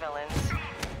supervillains.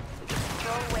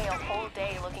 Throw away a whole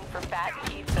day looking for bad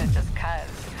pizza just cuz.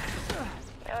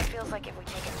 Now it feels like if we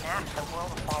take a nap, the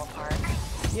world will fall apart.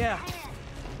 Yeah.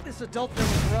 This adulthood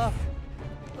is rough.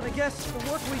 But I guess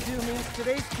the work we do means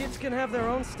today's kids can have their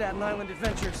own Staten Island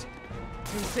adventures.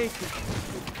 In safety.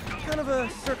 Kind of a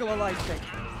circle of life thing.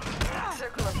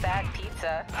 Circle of bad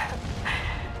pizza.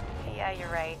 Yeah, you're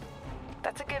right.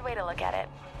 That's a good way to look at it.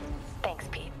 Thanks,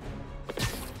 Pete.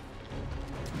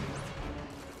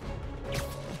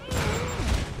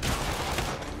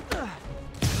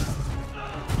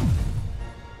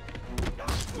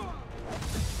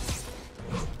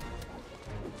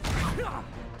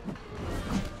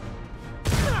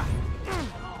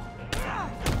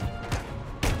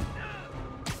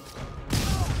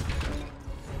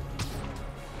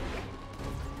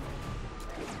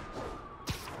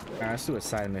 Let's do a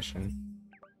side mission.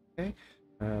 Okay.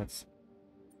 Let's.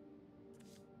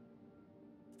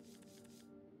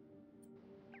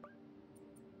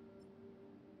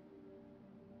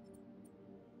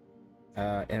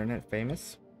 Internet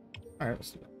famous. All right,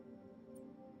 let's do it.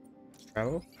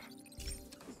 Travel.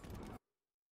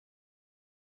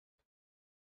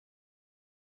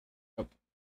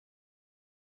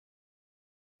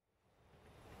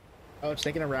 Oh, it's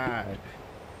taking a ride.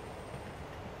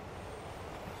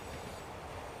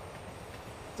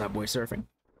 Subway surfing.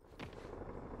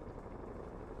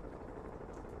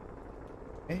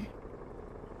 Okay.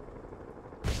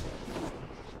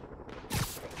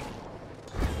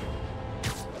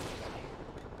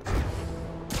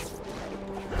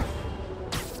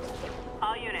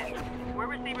 All units, we're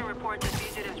receiving reports of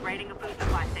fugitives raiding a food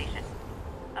supply station.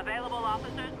 Available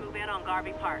officers move in on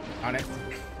Garvey Park. On it.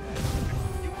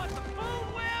 You want the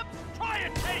food webs? Try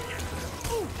and take it!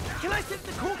 Ooh, can I sit at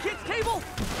the cool kids table?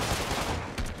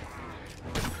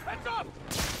 Heads up!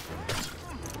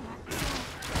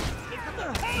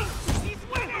 Hey, he's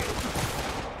winning!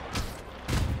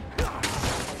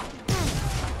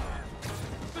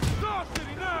 The Star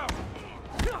City now!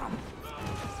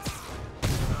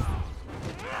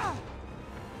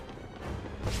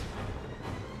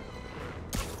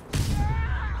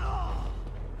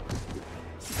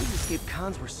 If these escape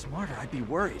cons were smarter, I'd be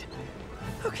worried.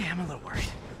 Okay, I'm a little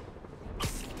worried.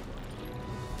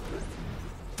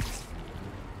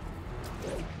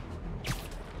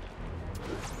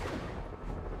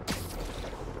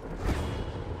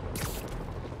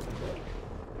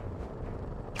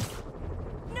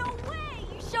 No way!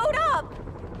 You showed up!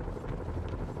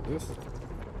 This.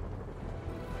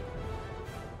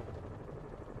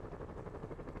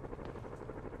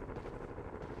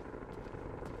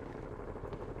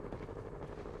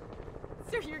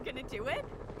 So you're gonna do it?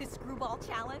 The screwball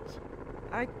challenge?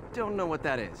 I don't know what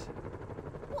that is.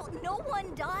 Well, no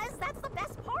one does. That's the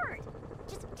best part.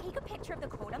 Just take a picture of the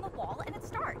code on the wall and it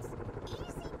starts.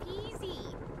 Easy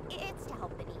peasy. It's to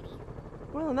help the needy.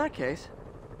 Well, in that case.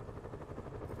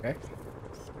 Okay.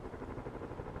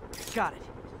 Got it.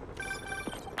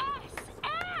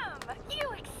 SM! You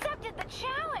accepted the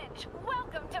challenge!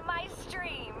 Welcome to my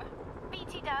stream!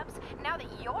 BT Dubs, now that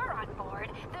you're on board,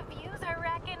 the views are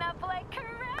racking up like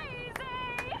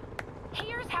crazy!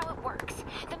 Here's how it works.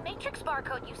 The Matrix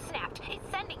barcode you snapped is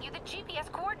sending you the GPS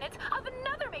coordinates of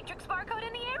another Matrix barcode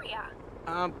in the area.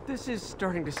 This is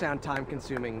starting to sound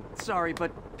time-consuming. Sorry,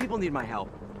 but people need my help.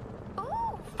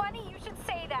 Ooh, funny you should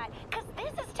say that, because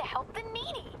this is to help the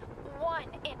needy. One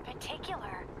in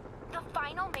particular. The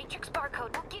final Matrix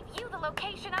barcode will give you the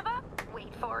location of a...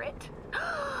 wait for it.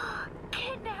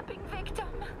 Kidnapping victim.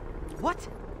 What?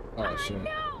 Oh shit. I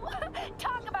know!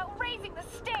 Talk about raising the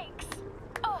stakes.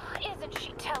 Oh, isn't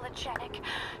she telegenic?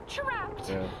 Trapped.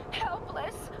 Yeah.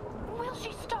 Helpless. Will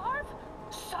she starve?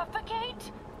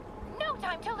 Suffocate? No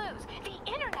time to lose.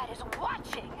 The internet is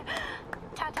watching.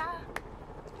 Ta-ta.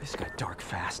 This got dark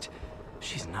fast.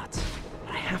 She's nuts.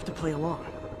 I have to play along.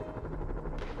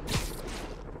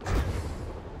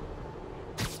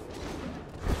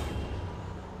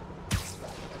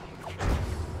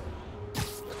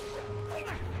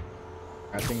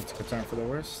 I think it's a concern for the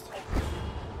worst.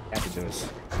 I have to do this.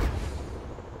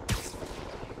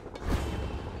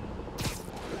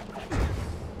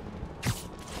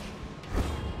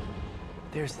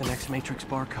 There's the next matrix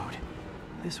barcode.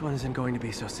 This one isn't going to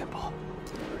be so simple.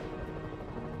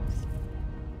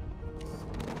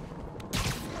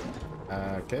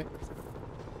 Okay.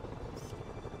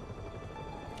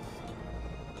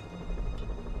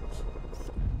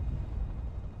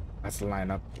 That's the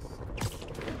lineup.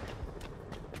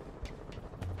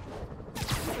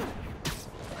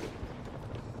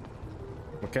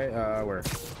 Okay, where are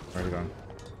we going?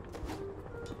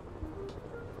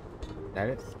 That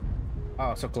it?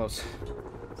 Oh, so close.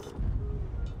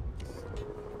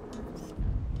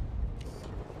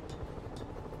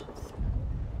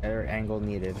 Air angle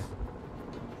needed.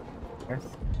 There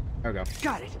we go.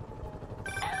 Got it.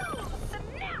 Oh,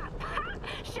 snap!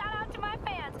 Shout out to my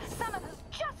fans, some of who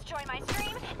just joined my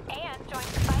stream and joined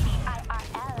Spidey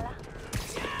IRL.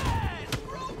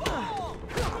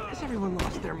 Has everyone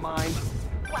lost their mind?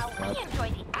 While we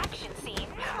enjoy the action scene,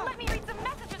 let me read some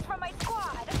messages from my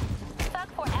squad. Thug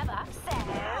Forever says,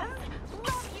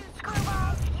 "Love you,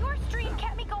 Screwballs. Your stream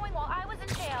kept me going while I was in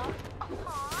jail."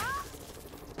 Aww.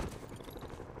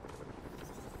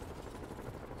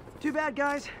 Too bad,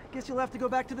 guys. Guess you'll have to go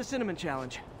back to the cinnamon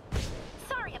challenge.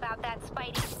 Sorry about that,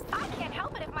 Spidey. I can't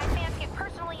help it if my fans get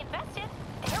personally invested.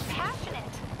 They're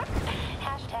passionate.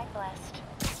 Hashtag blessed.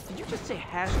 Did you just say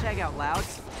hashtag out loud?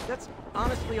 That's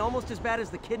honestly almost as bad as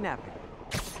the kidnapping.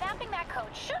 Snapping that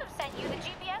code should have sent you the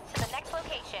GPS to the next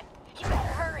location. You better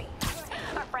hurry.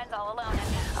 Our friend's all alone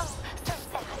and oh, so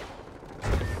sad.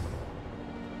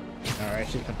 Alright,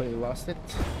 she completely lost it.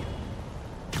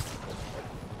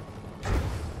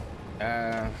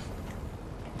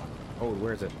 Oh,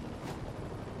 where is it?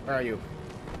 Where are you?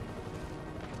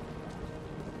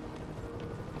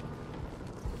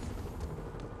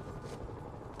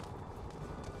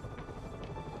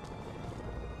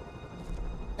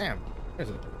 Damn, where is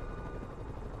it?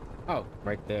 Oh,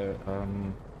 right there.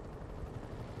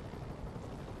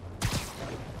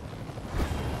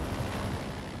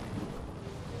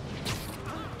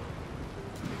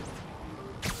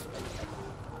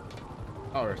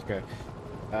 Oh, that's good.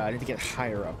 I need to get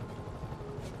higher up.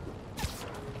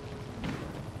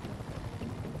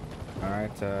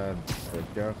 Alright, there we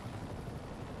go.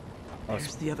 Oh,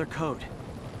 There's the other code.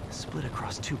 Split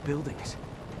across 2 buildings.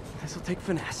 This'll take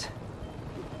finesse.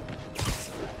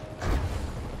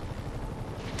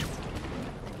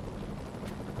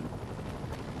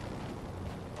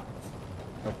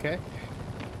 okay.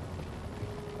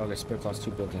 Oh, they split across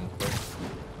 2 buildings.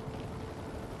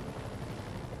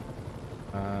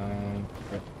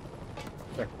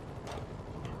 There.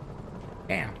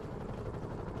 Damn.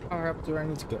 How far up do I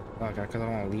need to go? Oh, God, because I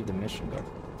don't want to leave the mission, though.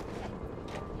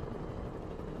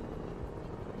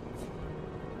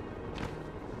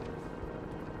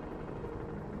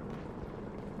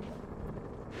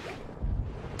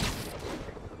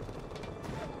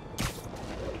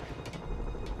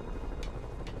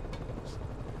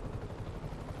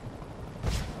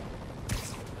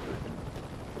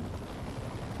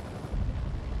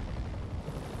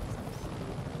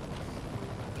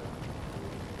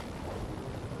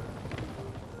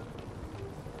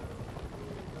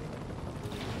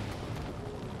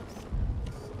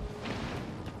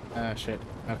 Shit.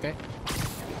 Okay.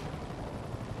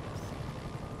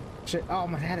 Shit. Oh,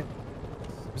 I had it.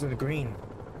 It was in the green.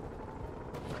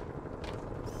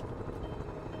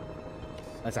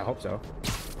 At least I hope so.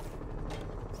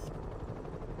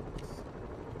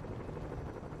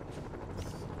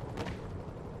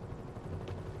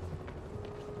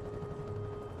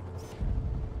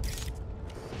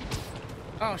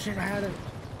 Oh, shit, I had it.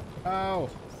 Oh.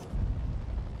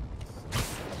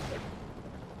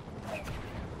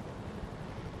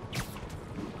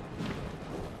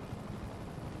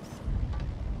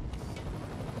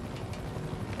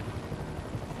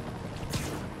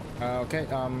 Okay,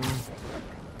 Got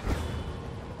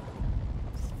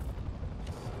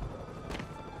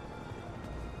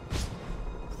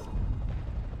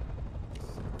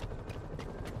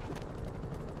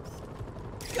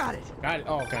it. got it.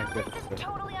 Oh, okay, good. This is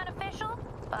totally unofficial,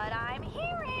 but I'm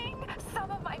hearing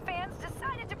some of my fans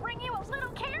decided to bring you a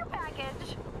little care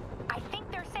package. I think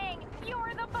they're saying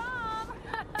you're the bomb.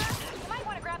 You might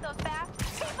want to grab those fast.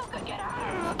 People could get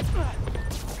hurt.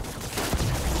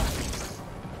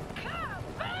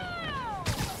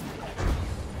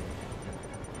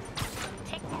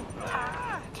 Tick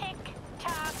tock, tick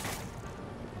tock.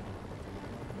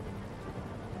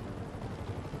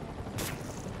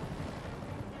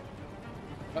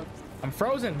 Oh, I'm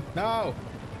frozen. No.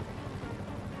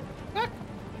 Ah.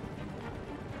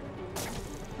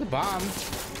 The bomb.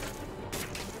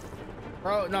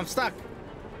 Bro, no, I'm stuck.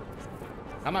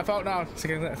 Not my fault now. I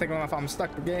think my fault. I'm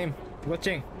stuck. The game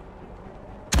glitching.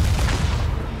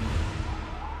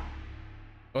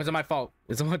 It wasn't my fault.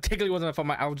 It particularly wasn't my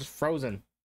fault. I was just frozen to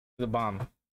the bomb.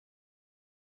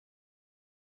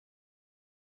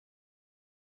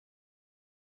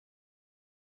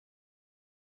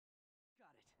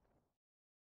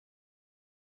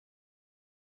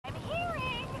 I'm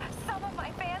hearing some of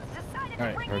my fans decided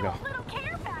to bring here we you go. a little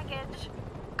care package.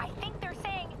 I think they're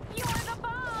saying you're the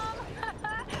bomb.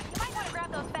 You might want to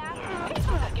grab those fast.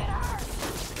 People could get hurt.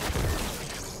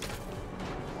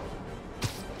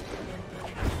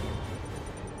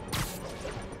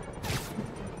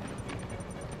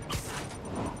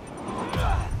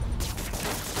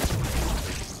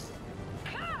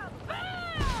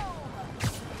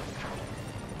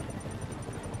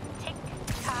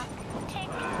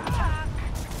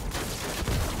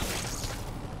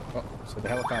 So the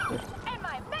helicopter. And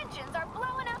my mentions are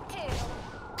blowing up too.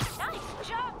 Nice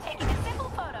job taking a simple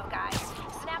photo, guys.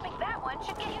 Snapping that one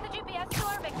should get you the GPS to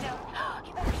our victim.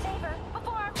 You better save her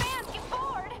before our fans get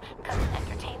bored. Because in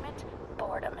entertainment,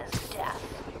 boredom is death.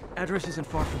 Address isn't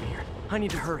far from here. I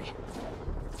need to hurry.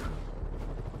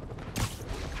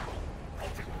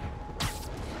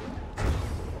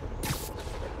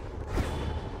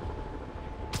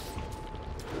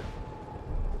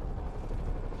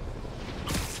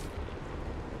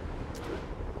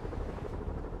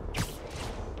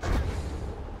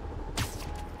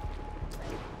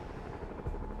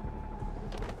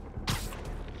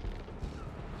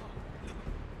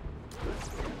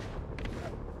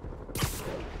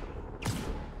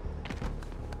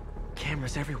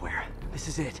 Cameras everywhere. This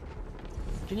is it.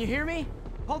 Can you hear me?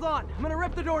 Hold on. I'm gonna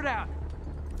rip the door down.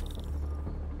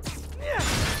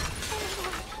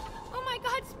 Oh my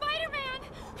God, Spider-Man!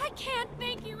 I can't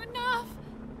thank you enough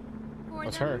for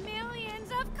What's the her?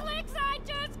 millions of clicks I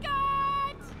just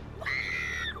got.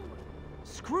 Wow!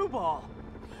 Screwball!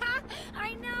 Ha!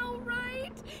 I know,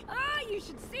 right? Ah, you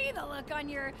should see the look on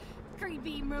your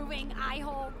creepy moving eye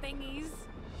hole thingies.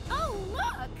 Oh,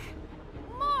 look!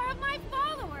 More of my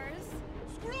followers.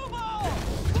 Screwball!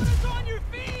 Put us on your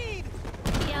feed!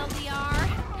 TLDR.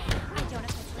 I don't have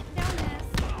to click down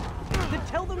this. Then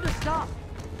tell them to stop.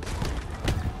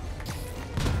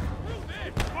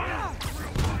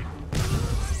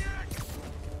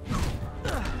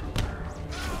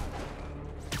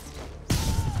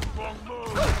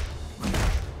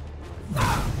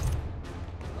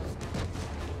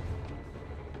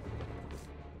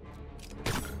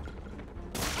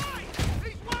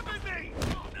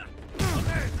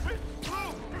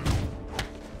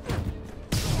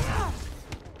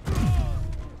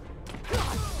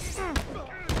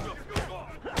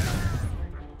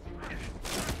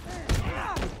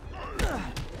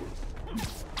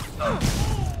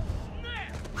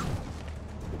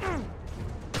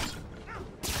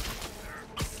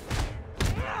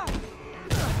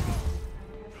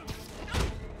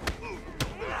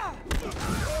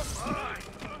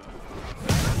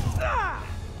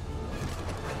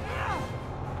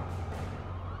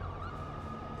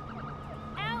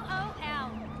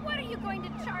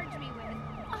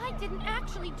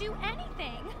 Do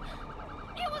anything.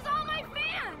 It was all my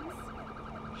fans.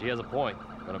 She has a point.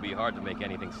 Gonna be hard to make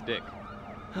anything stick.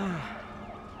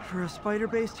 For a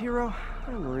spider-based hero,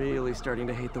 I'm really starting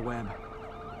to hate the web.